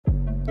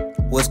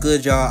What's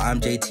good, y'all?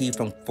 I'm JT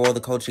from For the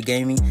Culture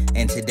Gaming,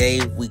 and today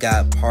we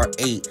got part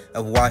 8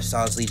 of Watch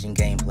Dogs Legion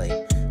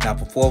gameplay. Now,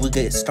 before we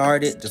get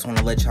started, just want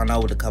to let y'all know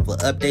with a couple of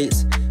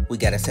updates. We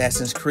got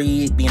Assassin's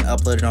Creed being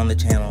uploaded on the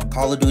channel.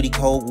 Call of Duty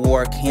Cold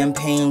War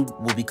campaign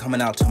will be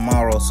coming out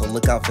tomorrow, so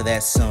look out for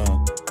that soon.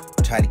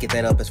 Try to get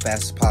that up as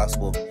fast as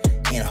possible.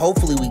 And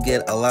hopefully we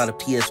get a lot of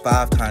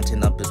PS5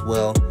 content up as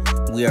well.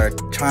 We are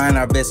trying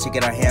our best to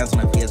get our hands on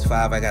a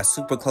PS5. I got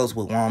super close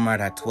with Walmart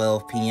at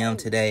 12 p.m.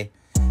 today.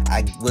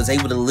 I was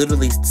able to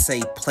literally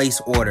say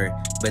place order,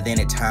 but then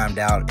it timed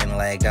out and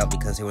lagged out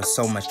because there was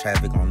so much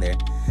traffic on there.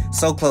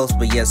 So close,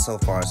 but yes, so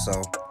far.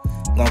 So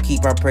I'm gonna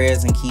keep our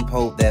prayers and keep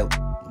hope that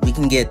we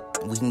can get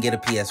a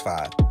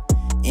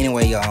PS5.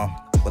 Anyway, y'all,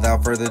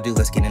 without further ado,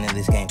 let's get into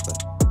this gameplay.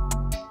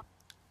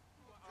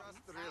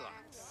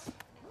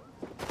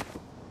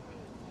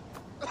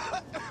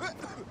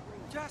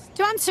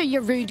 To answer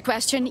your rude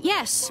question,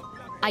 yes,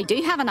 I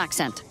do have an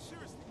accent.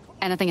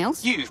 Anything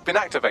else? You've been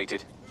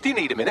activated. Do you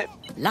need a minute?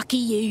 Lucky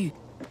you.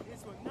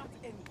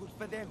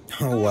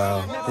 Oh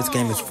wow, this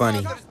game is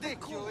funny.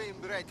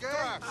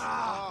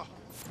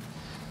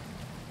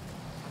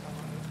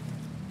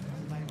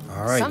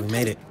 Alright, we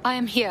made it. I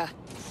am here.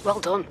 Well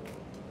done.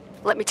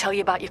 Let me tell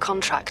you about your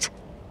contract.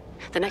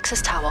 The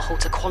Nexus Tower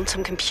holds a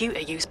quantum computer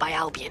used by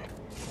Albion.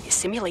 It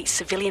simulates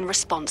civilian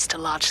response to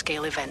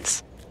large-scale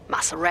events.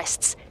 Mass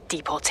arrests,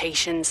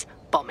 deportations,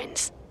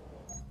 bombings.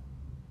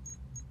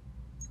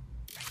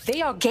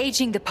 They are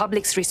gauging the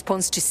public's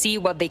response to see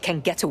what they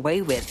can get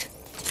away with.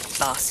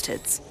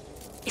 Bastards.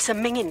 It's a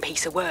minging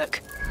piece of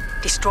work.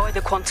 Destroy the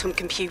quantum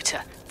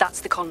computer. That's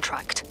the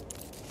contract.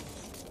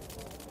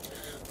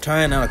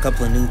 Trying out a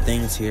couple of new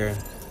things here.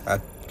 I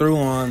threw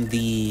on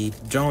the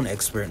Drone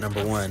Expert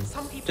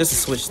 #1 just to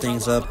switch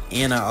things up,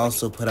 and I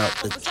also put out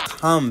the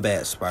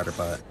Combat Spider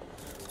Bot.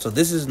 So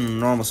this is the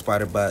normal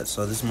Spider Bot,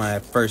 so this is my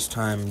first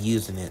time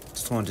using it.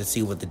 Just wanted to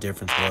see what the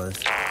difference was.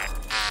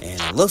 And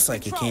it looks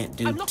like it can't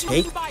do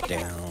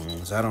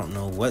takedowns. I don't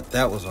know what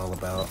that was all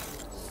about.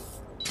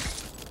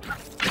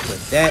 But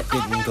that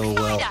didn't go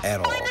well at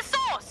all.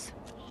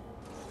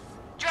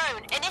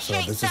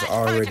 So this is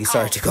already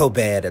starting to go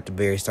bad at the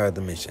very start of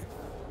the mission.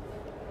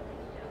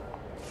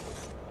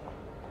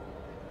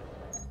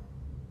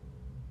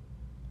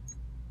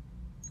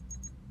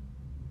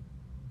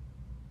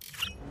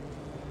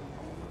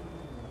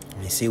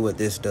 Let me see what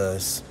this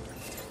does.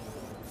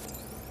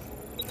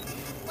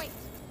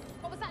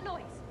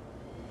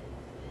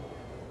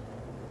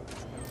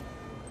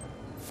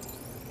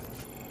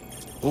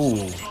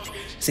 Ooh,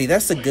 see,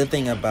 that's the good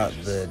thing about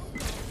the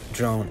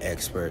Drone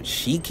Expert.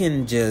 She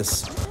can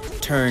just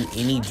turn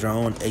any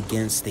drone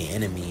against the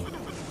enemy,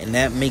 and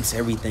that makes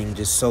everything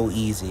just so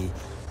easy.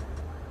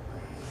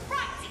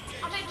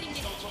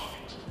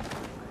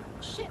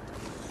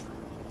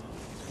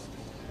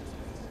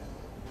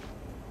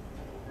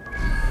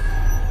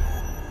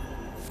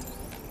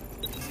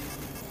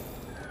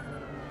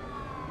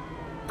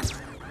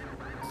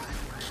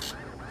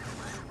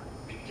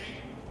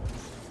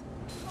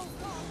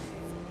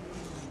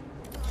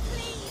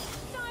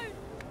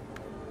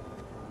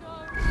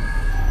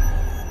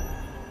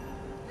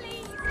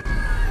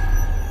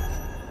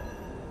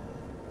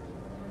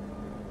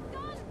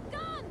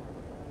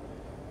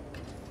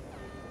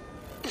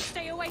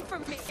 Stay away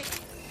from me.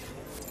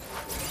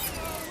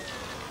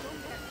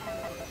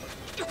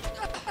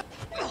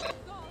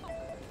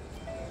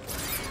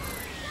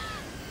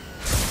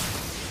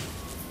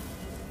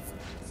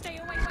 Stay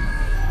away from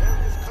me.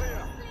 Area is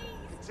clear.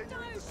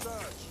 Continuing the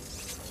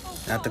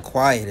search. Not the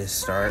quietest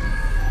start. Please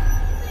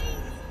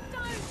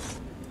don't.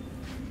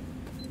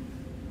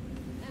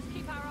 Let's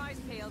keep our eyes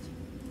peeled.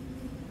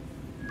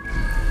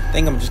 I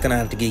think I'm just gonna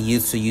have to get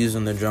used to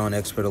using the Drone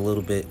Expert a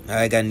little bit.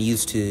 I got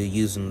used to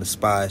using the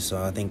Spy,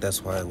 so I think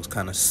that's why it was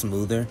kind of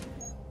smoother.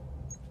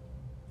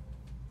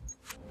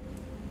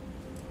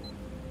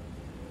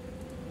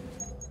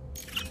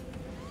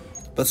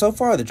 But so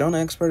far, the Drone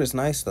Expert is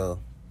nice, though.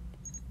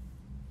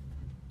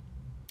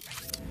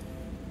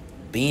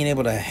 Being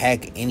able to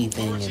hack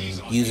anything and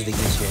use it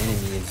against your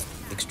enemy is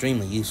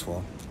extremely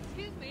useful.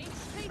 Excuse me.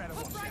 Please,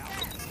 what's right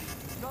there?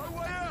 No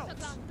way else.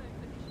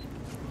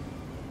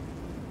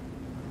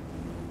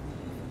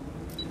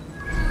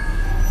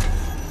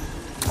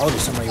 Oh,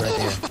 there's somebody right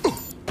there.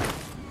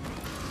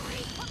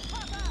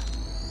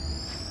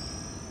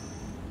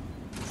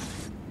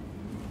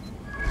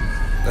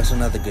 That's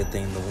another good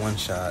thing, the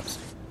one-shots.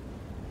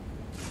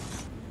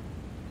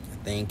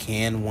 That thing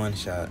can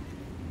one-shot.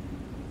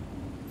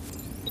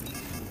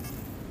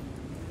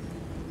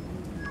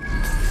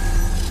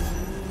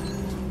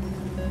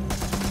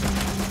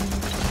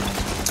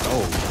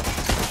 Oh.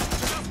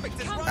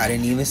 I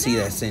didn't even see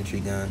that sentry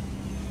gun.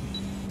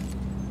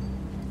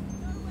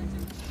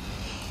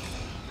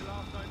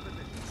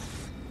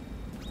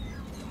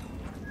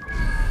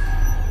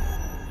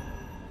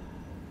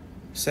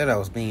 Said I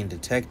was being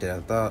detected. I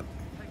thought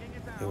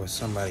there was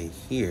somebody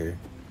here.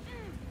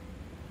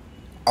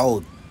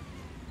 Oh,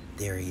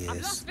 there he I've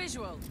is. lost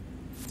visual.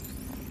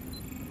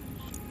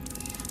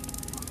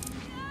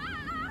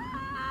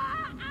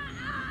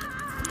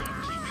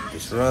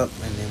 Disrupt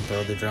and then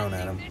throw the drone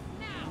at him.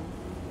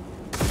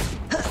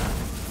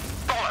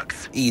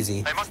 Bollocks!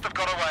 Easy. They must have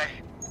got away.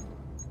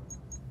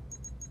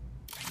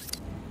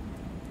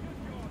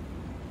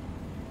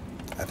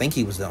 I think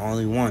he was the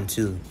only one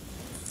too.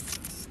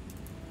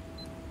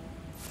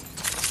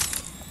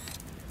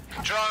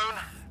 Drone,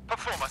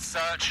 perform a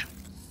search.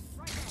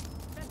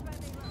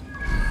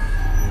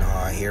 No,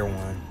 I hear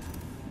one.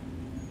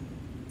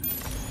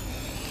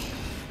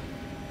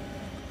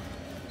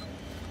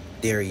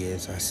 There he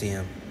is. I see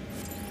him.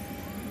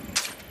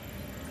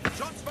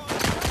 Shots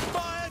fired!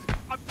 Fired!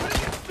 I'm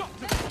putting a stop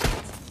to this!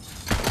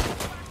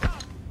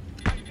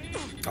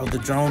 Oh, the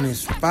drone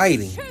is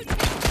fighting.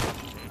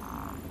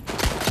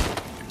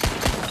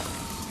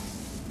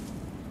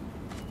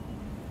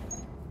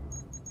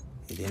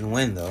 He didn't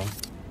win though.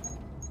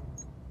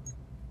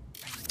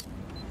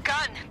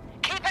 Gun,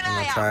 keep an I'm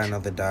eye gonna try out.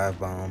 another dive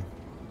bomb.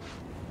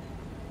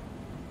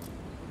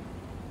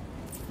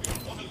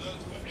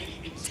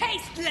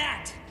 Taste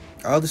that.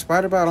 Oh, the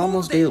spider bot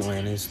almost did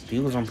win. He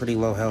was on pretty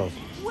low health.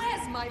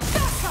 Where's my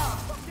backup?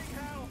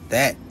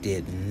 That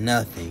did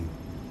nothing.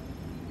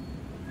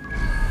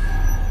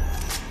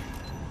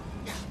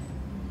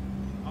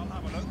 I'll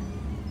have a look.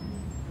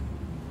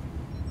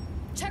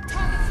 Check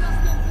target's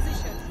last known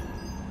position.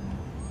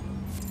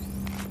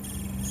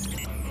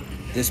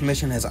 This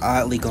mission has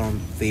oddly gone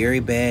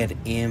very bad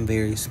and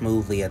very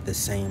smoothly at the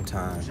same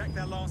time. Check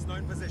their last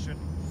known position.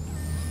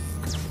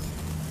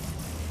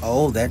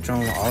 Oh, that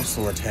drone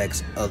also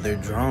attacks other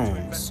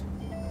drones.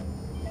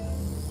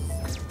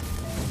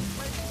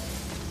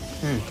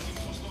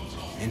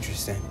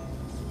 Interesting.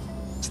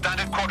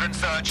 Standard quadrant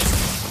search.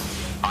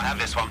 I have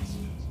this one.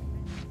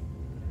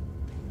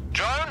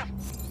 Drone,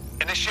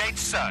 initiate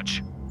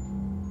search.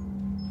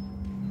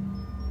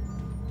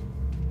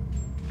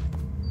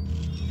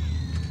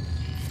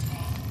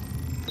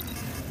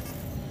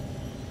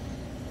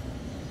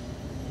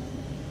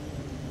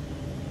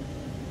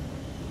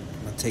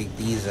 I'm gonna take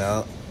these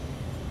out.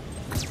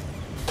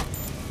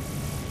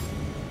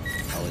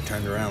 Oh, it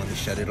turned around. Let me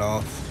shut it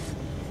off.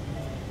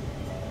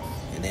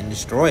 And then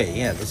destroy it.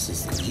 Yeah, this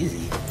is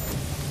easy.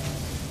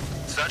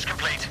 Search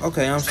complete.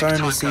 Okay, I'm Take starting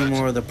time to see codes.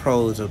 more of the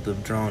pros of the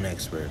drone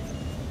expert.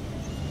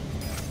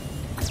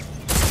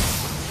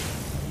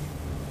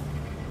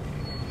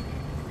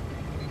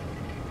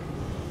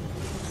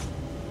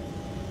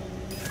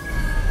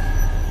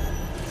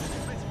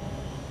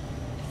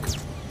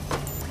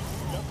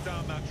 Lock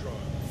down that drone.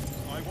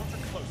 I want a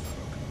closer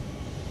look.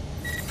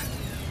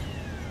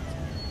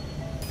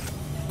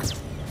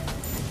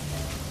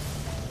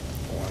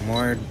 One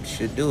more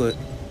should do it.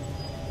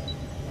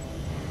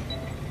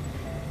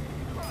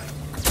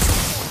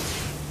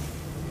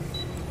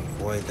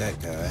 Avoid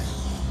that guy.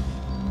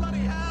 Bloody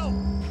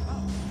hell!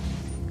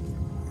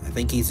 I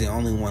think he's the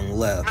only one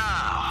left.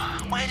 Now,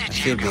 where did I you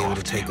should be go able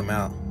to take him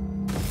out.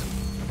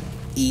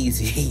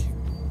 Easy.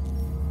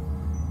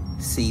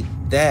 See,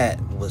 that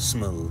was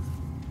smooth.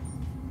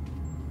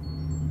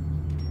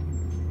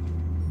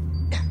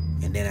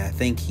 And then I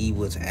think he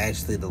was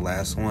actually the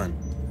last one.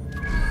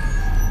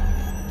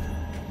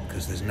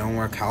 Because there's no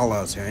more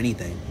callouts or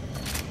anything.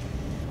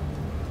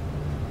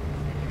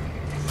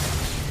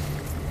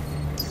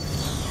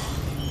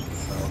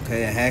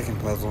 Okay, a hacking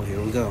puzzle.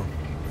 Here we go.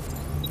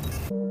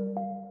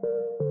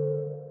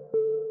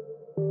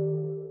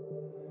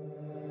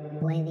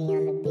 Wavy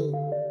on the beat.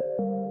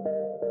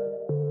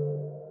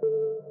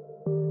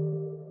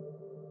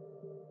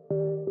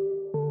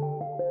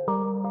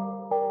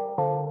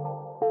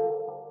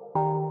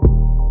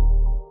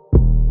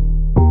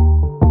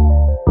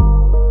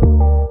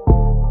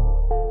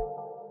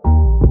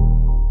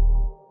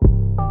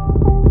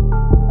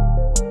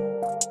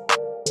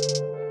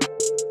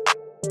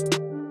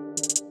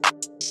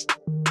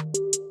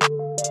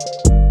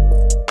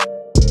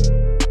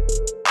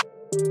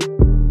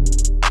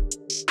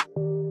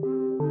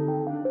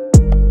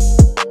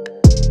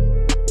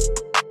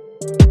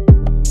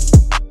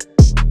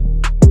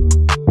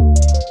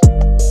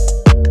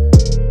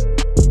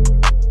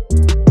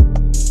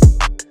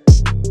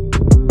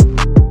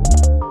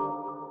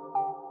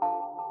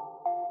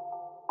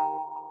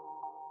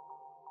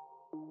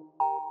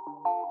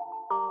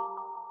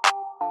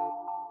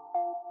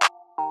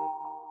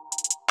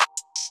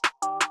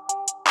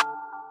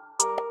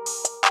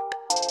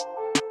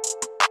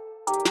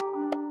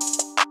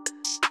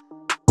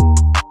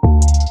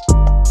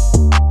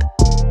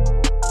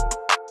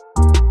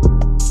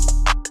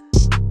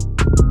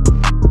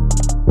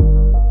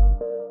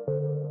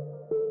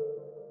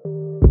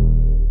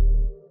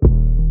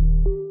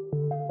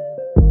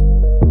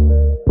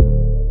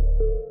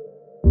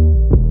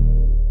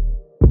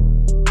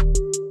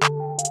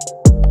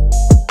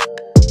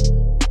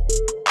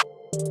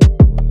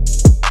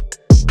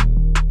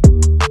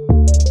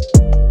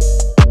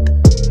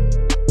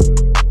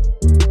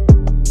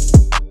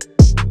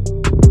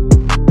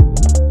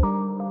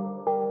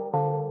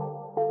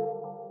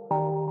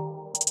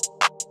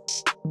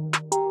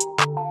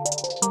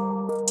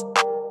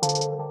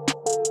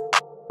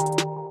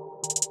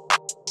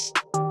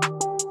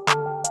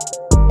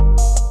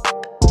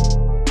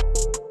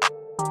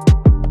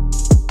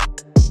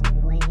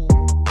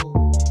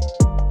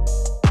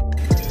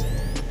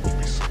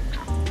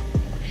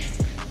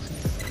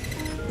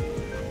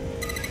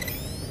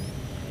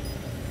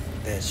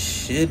 that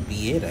should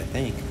be it, I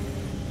think.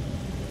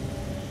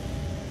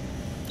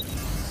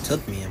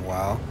 Took me a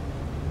while.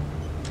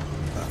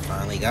 I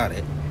finally got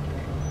it.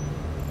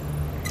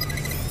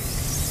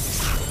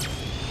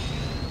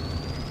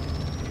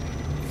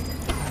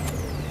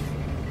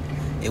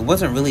 It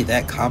wasn't really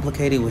that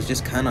complicated. It was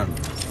just kind of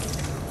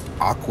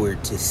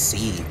awkward to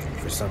see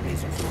for some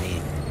reason for me.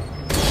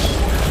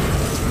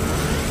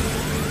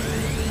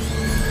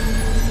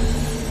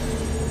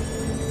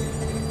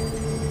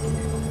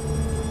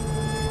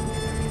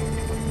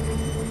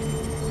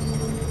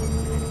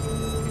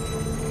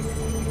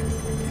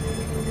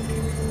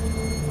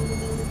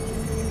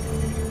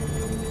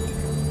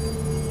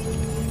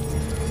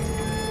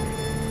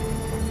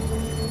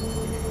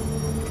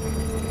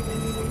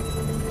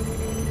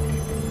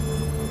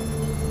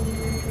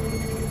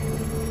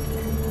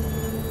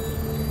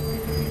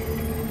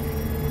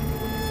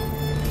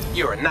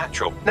 You're a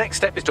natural. Next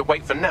step is to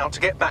wait for Now to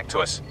get back to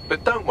us.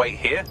 But don't wait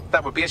here.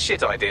 That would be a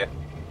shit idea.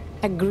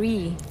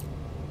 Agree.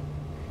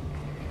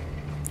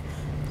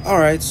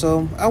 Alright,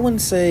 so I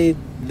wouldn't say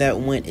that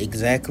went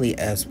exactly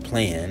as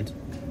planned.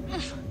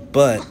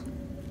 But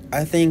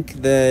I think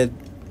that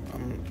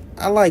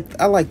I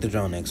like the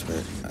drone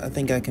expert. I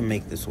think I can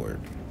make this work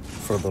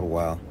for a little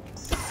while.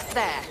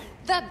 There.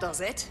 That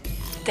does it.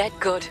 Dead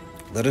good.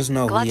 Let us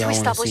know Glad who to y'all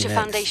want to establish see a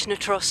next. foundation of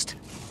trust.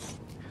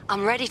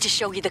 I'm ready to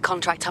show you the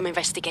contract I'm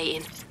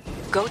investigating.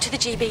 Go to the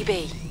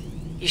GBB.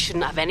 You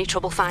shouldn't have any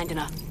trouble finding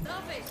her.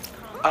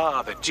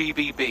 Ah, the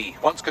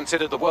GBB. Once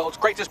considered the world's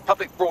greatest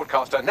public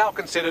broadcaster, now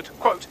considered,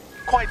 quote,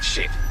 quite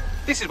shit.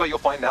 This is where you'll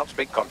find Now's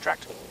big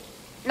contract.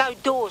 No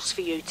doors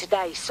for you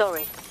today,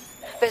 sorry.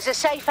 There's a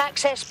safe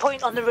access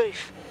point on the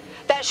roof.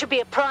 That should be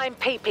a prime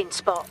peeping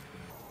spot.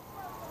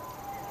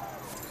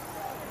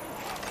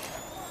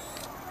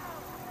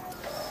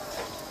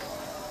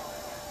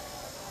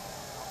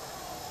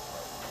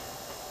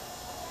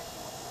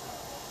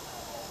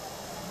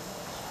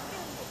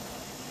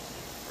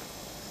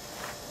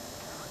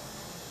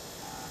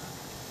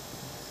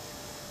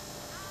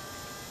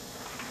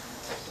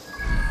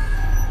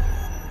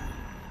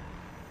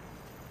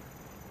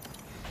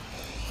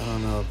 I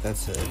don't know if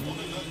that's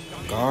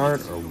a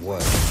guard or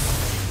what.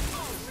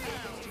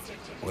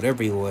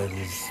 Whatever he was,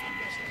 he's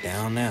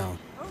down now.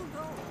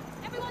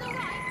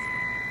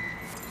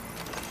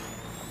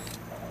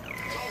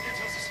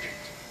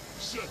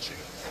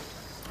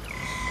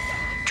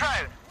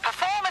 Drone,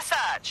 perform a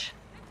search.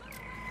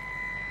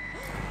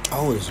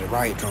 Oh, there's a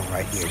riot drone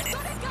right here.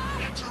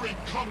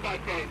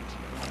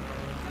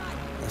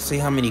 Let's see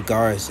how many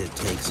guards it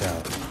takes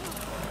out.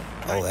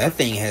 Oh, that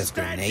thing has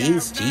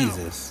grenades?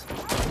 Jesus.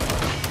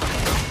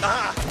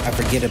 I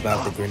forget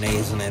about the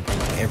grenades in that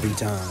thing every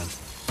time.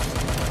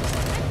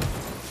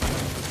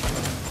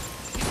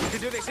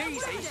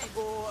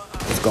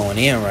 It's going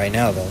in right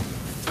now, though.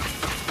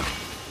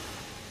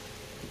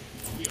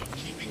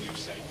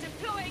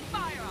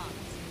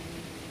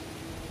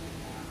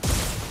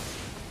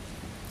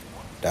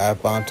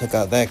 Dive bomb took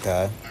out that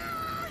guy.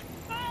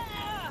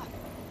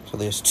 So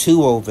there's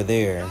two over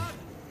there.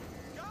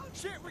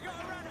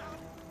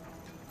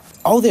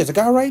 Oh, there's a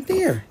guy right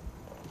there.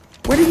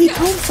 Where did he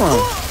come from?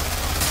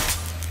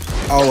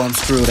 Oh, I'm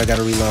screwed. I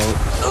gotta reload.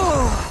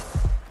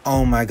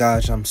 Oh my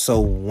gosh, I'm so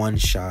one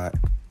shot.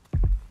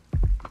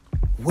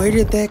 Where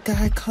did that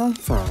guy come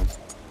from?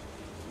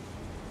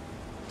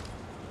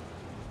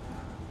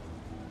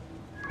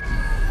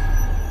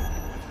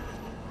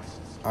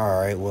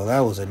 Alright, well that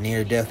was a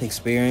near-death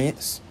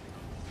experience.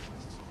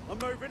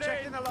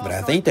 But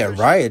I think that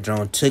riot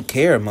drone took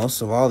care of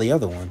most of all the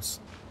other ones.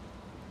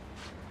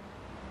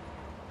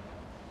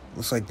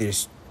 Looks like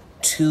there's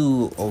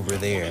two over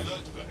there.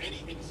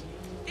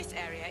 This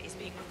area is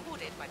being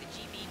recorded by the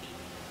GBB.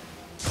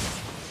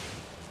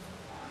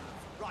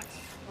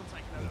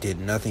 Did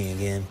nothing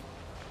again.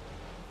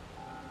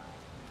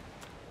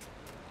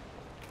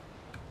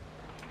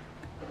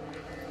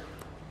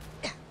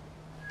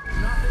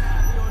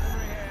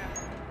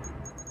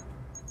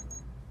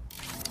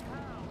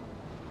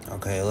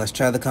 Okay, let's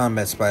try the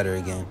combat spider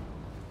again.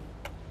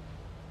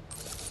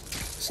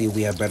 See if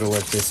we have better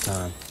luck this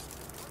time.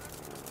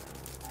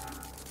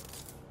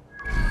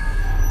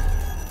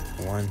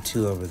 1,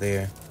 2 over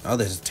there. Oh,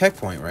 there's a tech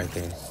point right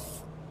there.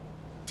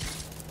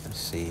 Let's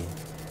see.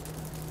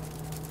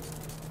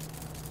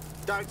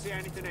 Don't see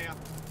anything here.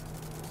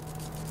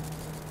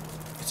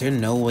 Is there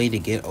no way to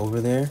get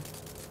over there?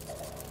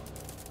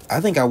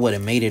 I think I would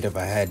have made it if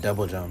I had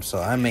double jump, so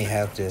I may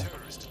have to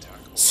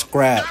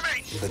scrap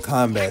the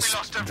combat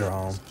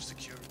drone.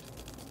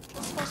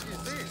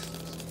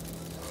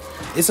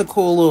 It's a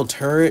cool little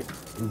turret,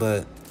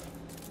 but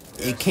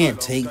it can't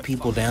take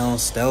people down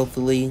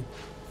stealthily.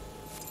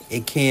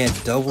 It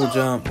can't double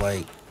jump,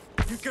 like.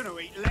 You're gonna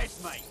eat lead,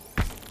 mate.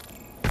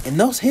 And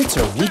those hits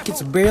are weak.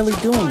 It's barely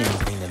doing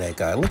anything to that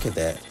guy. Look at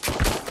that.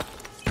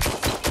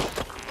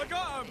 I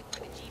got him.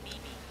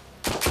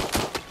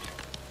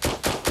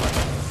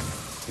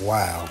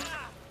 Wow.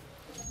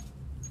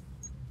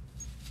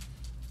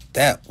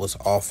 That was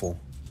awful.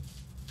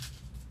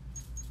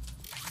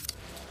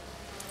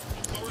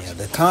 Yeah,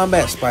 The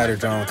combat spider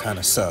drone kind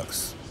of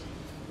sucks.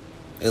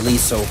 At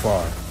least so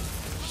far.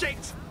 Shit!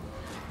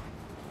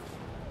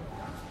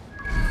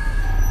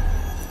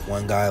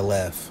 One guy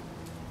left.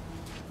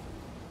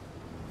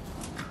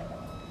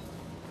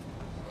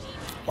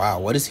 Wow,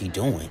 what is he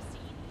doing?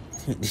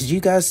 Did you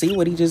guys see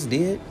what he just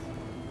did?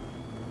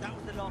 That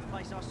was the last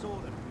place I saw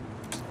them.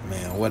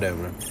 Man,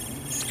 whatever.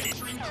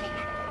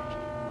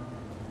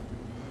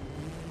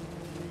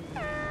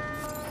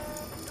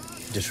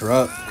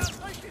 Disrupt.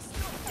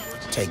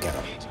 Take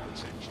out.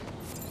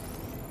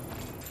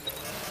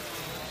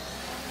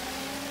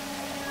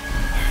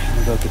 Let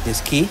me go get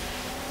this key.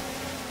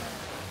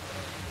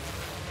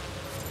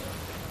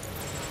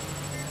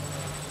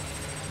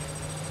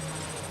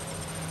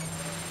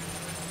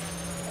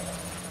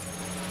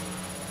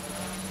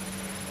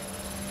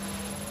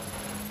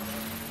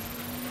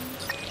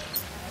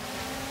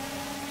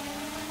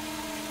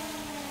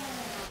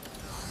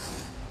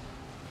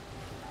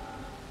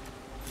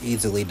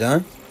 Easily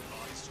done.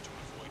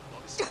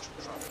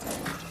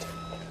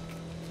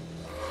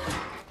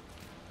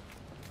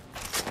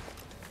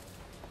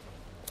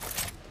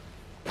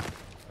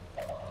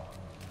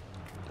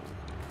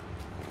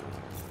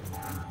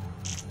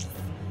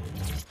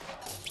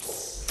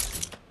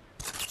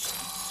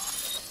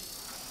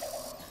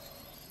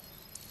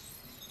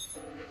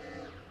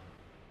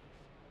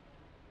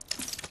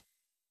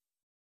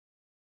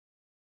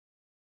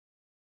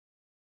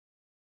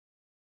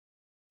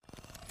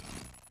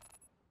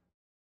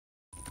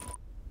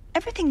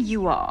 Everything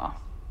you are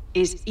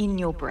is in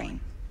your brain.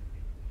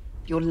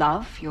 Your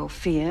love, your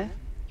fear,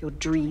 your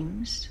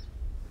dreams,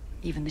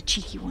 even the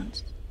cheeky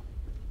ones,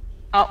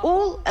 are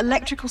all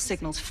electrical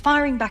signals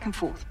firing back and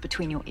forth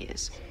between your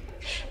ears.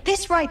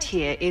 This right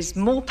here is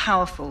more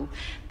powerful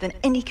than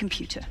any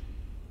computer,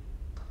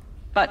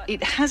 but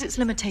it has its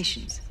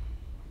limitations.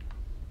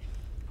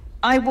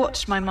 I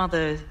watched my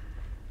mother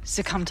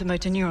succumb to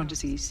motor neuron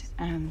disease,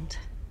 and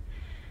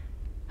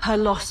her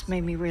loss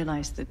made me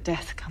realize that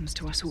death comes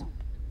to us all.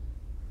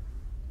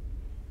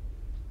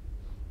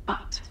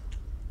 But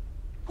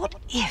what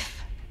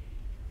if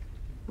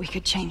we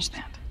could change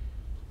that?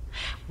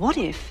 What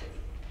if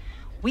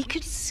we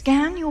could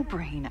scan your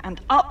brain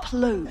and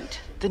upload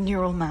the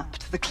neural map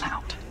to the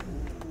cloud?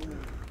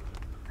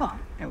 Well,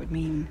 it would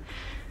mean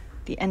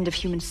the end of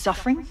human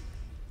suffering,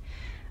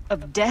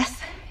 of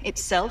death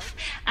itself,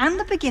 and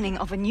the beginning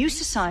of a new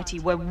society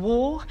where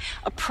war,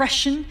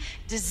 oppression,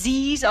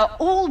 disease are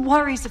all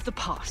worries of the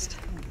past.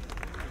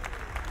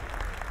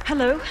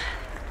 Hello.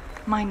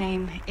 My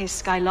name is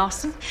Skye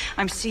Larson.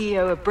 I'm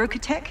CEO of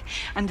BrokerTech,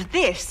 and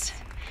this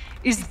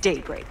is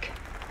Daybreak.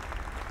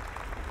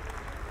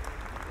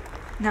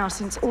 Now,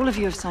 since all of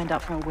you have signed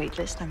up for our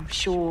waitlist, I'm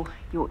sure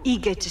you're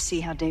eager to see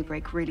how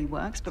Daybreak really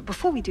works. But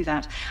before we do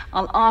that,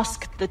 I'll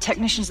ask the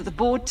technicians at the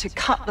board to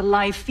cut the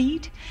live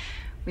feed.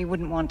 We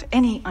wouldn't want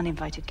any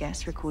uninvited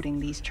guests recording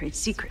these trade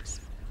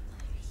secrets.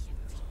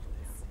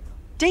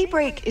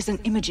 Daybreak is an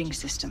imaging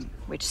system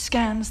which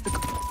scans the...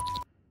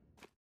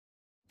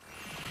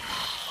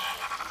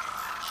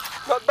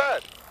 Not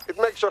bad. It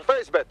makes your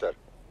face better.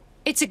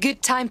 It's a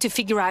good time to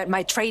figure out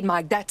my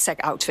trademark DedSec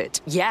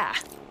outfit. Yeah.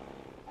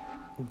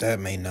 That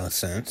made no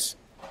sense.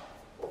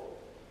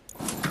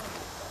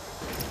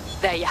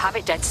 There you have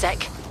it,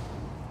 DedSec.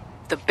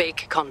 The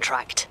big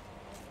contract.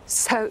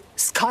 So,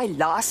 Skye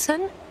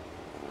Larson?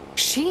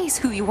 She's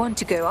who you want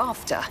to go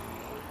after.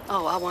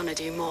 Oh, I want to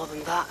do more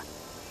than that.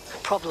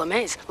 Problem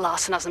is,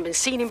 Larson hasn't been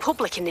seen in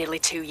public in nearly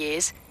 2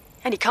 years,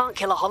 and he can't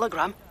kill a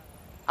hologram.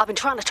 I've been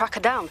trying to track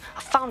her down.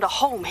 I found a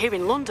home here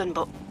in London,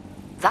 but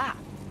that,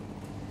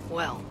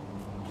 well...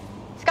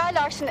 Skye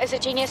Larson is a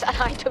genius, and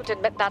I don't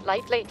admit that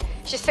lightly.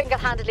 She's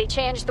single-handedly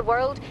changed the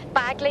world.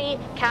 Bagley,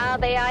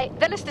 Cab AI,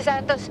 the list is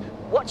endless.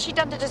 What's she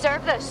done to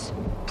deserve this?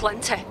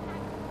 Plenty.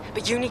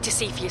 But you need to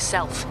see for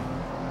yourself.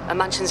 Her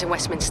mansion's in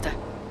Westminster.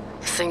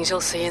 The things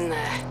you'll see in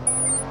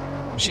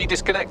there. She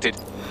disconnected.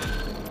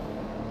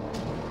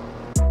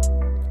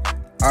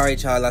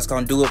 Alright, y'all, that's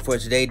gonna do it for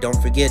today. Don't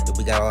forget that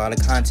we got a lot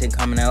of content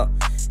coming out.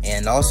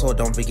 And also,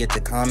 don't forget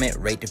to comment,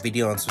 rate the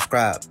video, and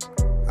subscribe.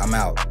 I'm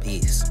out.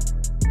 Peace.